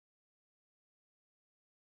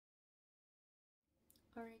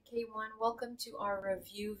All right, K1, welcome to our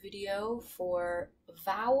review video for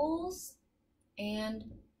vowels and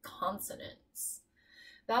consonants.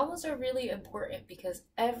 Vowels are really important because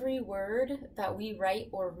every word that we write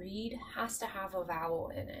or read has to have a vowel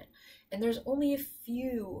in it. And there's only a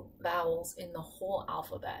few vowels in the whole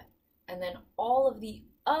alphabet. And then all of the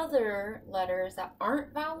other letters that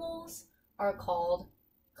aren't vowels are called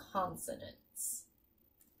consonants.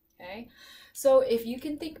 Okay, so if you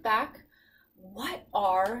can think back, what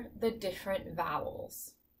are the different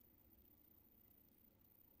vowels?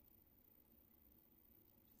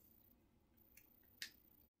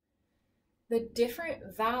 The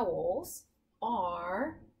different vowels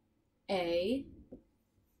are A,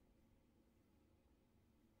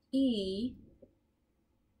 E.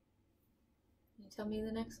 Can you tell me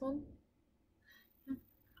the next one?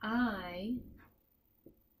 I,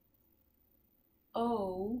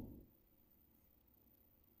 O,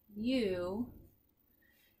 U,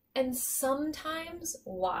 and sometimes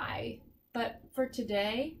Y. But for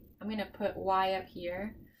today, I'm going to put Y up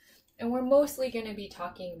here. And we're mostly going to be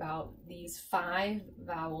talking about these 5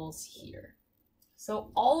 vowels here.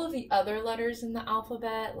 So all of the other letters in the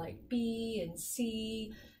alphabet, like B and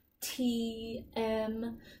C, T,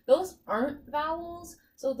 M, those aren't vowels,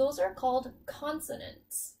 so those are called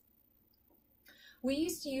consonants. We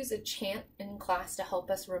used to use a chant in class to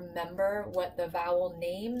help us remember what the vowel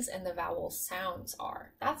names and the vowel sounds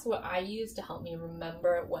are. That's what I used to help me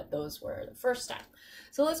remember what those were the first time.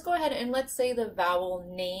 So let's go ahead and let's say the vowel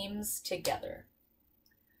names together.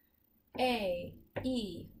 A,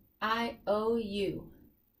 E, I, O, U.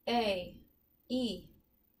 A, E,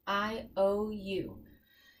 I, O, U.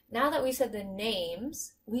 Now that we said the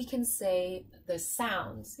names, we can say the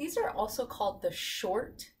sounds. These are also called the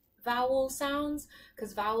short vowel sounds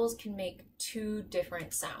because vowels can make 2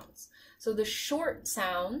 different sounds. So the short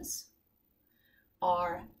sounds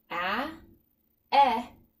are a,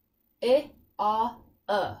 e, I,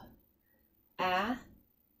 a, a,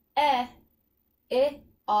 e,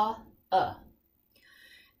 I,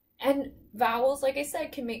 And vowels, like I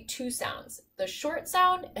said, can make 2 sounds, the short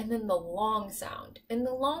sound and then the long sound. And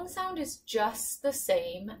the long sound is just the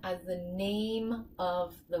same as the name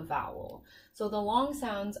of the vowel. So the long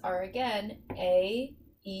sounds are again A,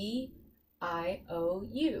 E, I, O,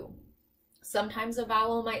 U. Sometimes a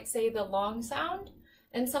vowel might say the long sound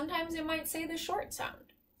and sometimes it might say the short sound.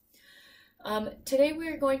 Today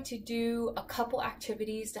we're going to do a couple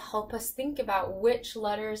activities to help us think about which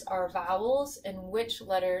letters are vowels and which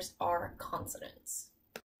letters are consonants.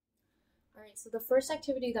 All right, so the first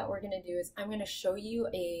activity that we're going to do is I'm going to show you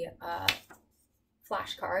a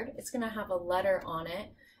flashcard. It's going to have a letter on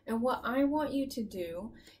it. And what I want you to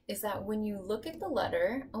do is that when you look at the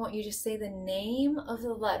letter, I want you to say the name of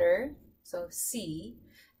the letter, so C,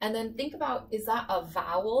 and then think about, is that a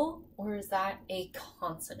vowel or is that a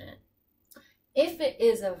consonant? If it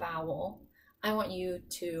is a vowel, I want you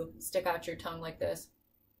to stick out your tongue like this.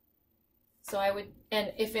 So I would,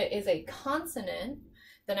 and if it is a consonant,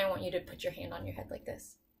 then I want you to put your hand on your head like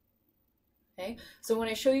this. Okay, so when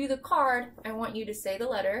I show you the card, I want you to say the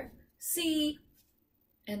letter C,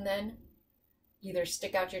 and then either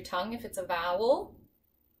stick out your tongue if it's a vowel,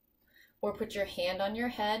 or put your hand on your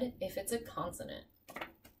head if it's a consonant.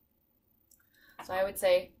 So I would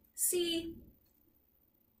say C.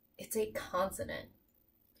 It's a consonant.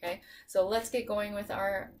 Okay, so let's get going with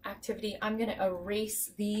our activity. I'm going to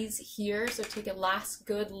erase these here, so take a last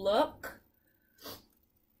good look.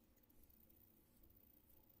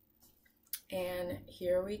 And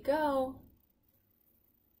here we go.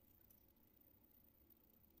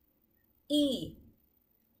 E.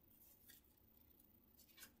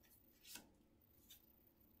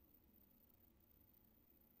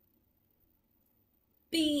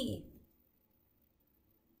 B.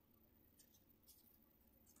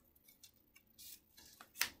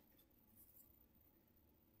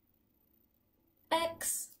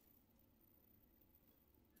 X.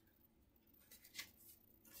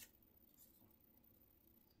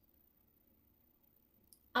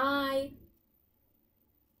 I.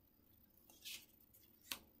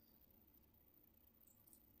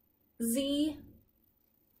 Z.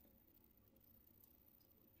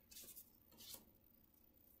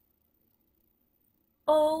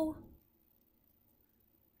 O.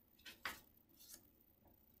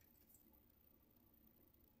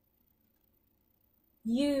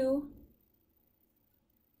 U.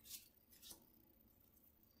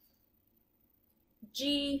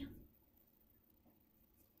 G.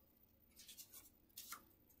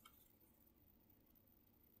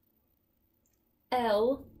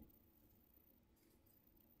 L.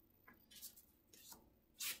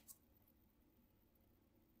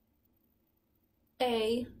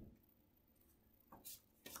 A.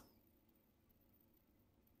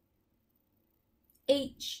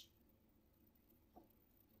 H.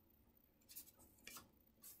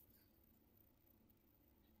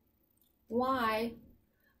 Y.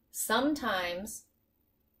 Sometimes,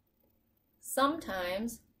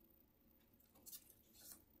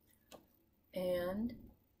 and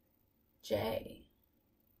J.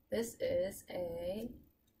 This is a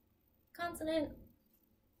consonant.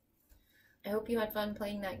 I hope you had fun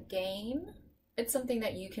playing that game. It's something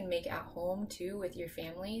that you can make at home too with your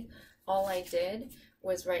family. All I did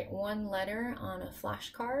was write one letter on a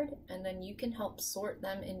flashcard, and then you can help sort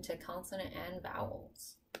them into consonant and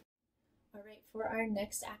vowels. All right, for our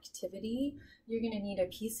next activity, you're gonna need a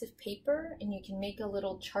piece of paper, and you can make a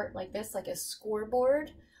little chart like this, like a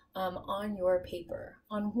scoreboard, on your paper.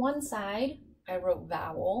 On one side, I wrote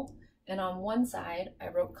vowel, and on one side, I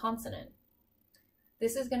wrote consonant.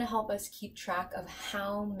 This is gonna help us keep track of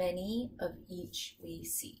how many of each we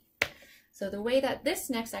see. So the way that this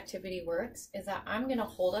next activity works is that I'm gonna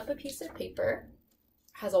hold up a piece of paper,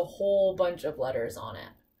 has a whole bunch of letters on it.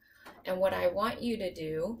 And what I want you to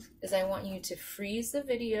do is I want you to freeze the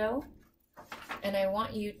video, and I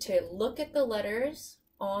want you to look at the letters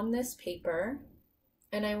on this paper,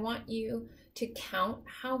 and I want you to count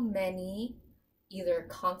how many either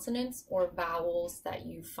consonants or vowels that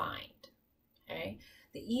you find, okay?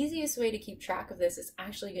 The easiest way to keep track of this is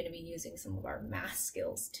actually going to be using some of our math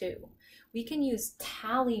skills too. We can use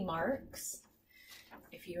tally marks.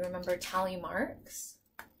 If you remember tally marks,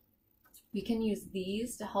 we can use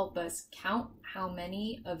these to help us count how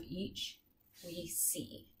many of each we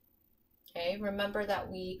see. Okay, remember that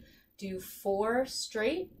we do 4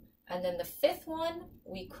 straight, and then the 5th one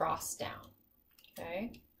we cross down.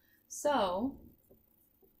 Okay, so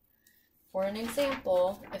for an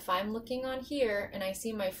example, if I'm looking on here and I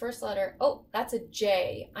see my first letter, oh, that's a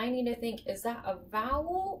J. I need to think, is that a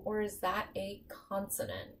vowel or is that a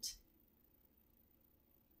consonant?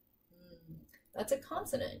 That's a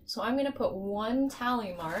consonant. So I'm going to put 1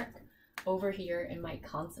 tally mark over here in my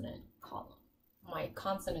consonant column, my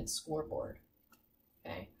consonant scoreboard.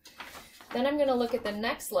 Okay. Then I'm going to look at the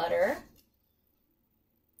next letter.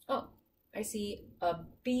 Oh, I see a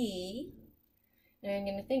B. And I'm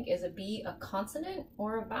going to think, is a B a consonant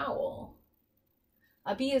or a vowel?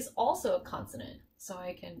 A B is also a consonant, so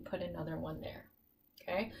I can put another one there.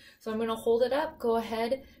 Okay, so I'm going to hold it up. Go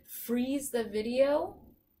ahead, freeze the video,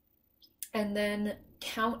 and then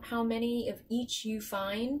count how many of each you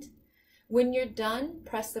find. When you're done,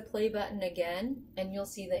 press the play button again, and you'll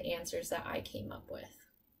see the answers that I came up with.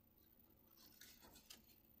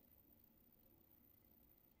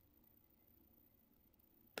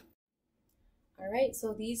 All right,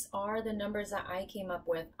 so these are the numbers that I came up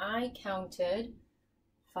with. I counted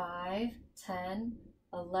 5, 10,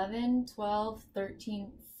 11, 12,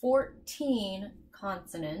 13, 14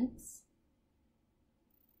 consonants.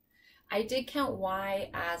 I did count Y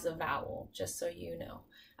as a vowel, just so you know.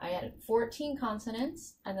 I had 14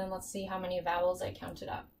 consonants, and then let's see how many vowels I counted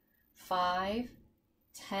up. 5,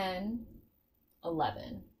 10,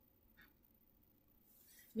 11.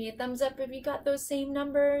 Give me a thumbs up if you got those same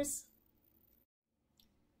numbers.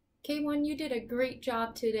 K1, you did a great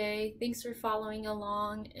job today. Thanks for following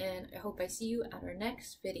along, and I hope I see you at our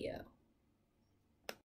next video.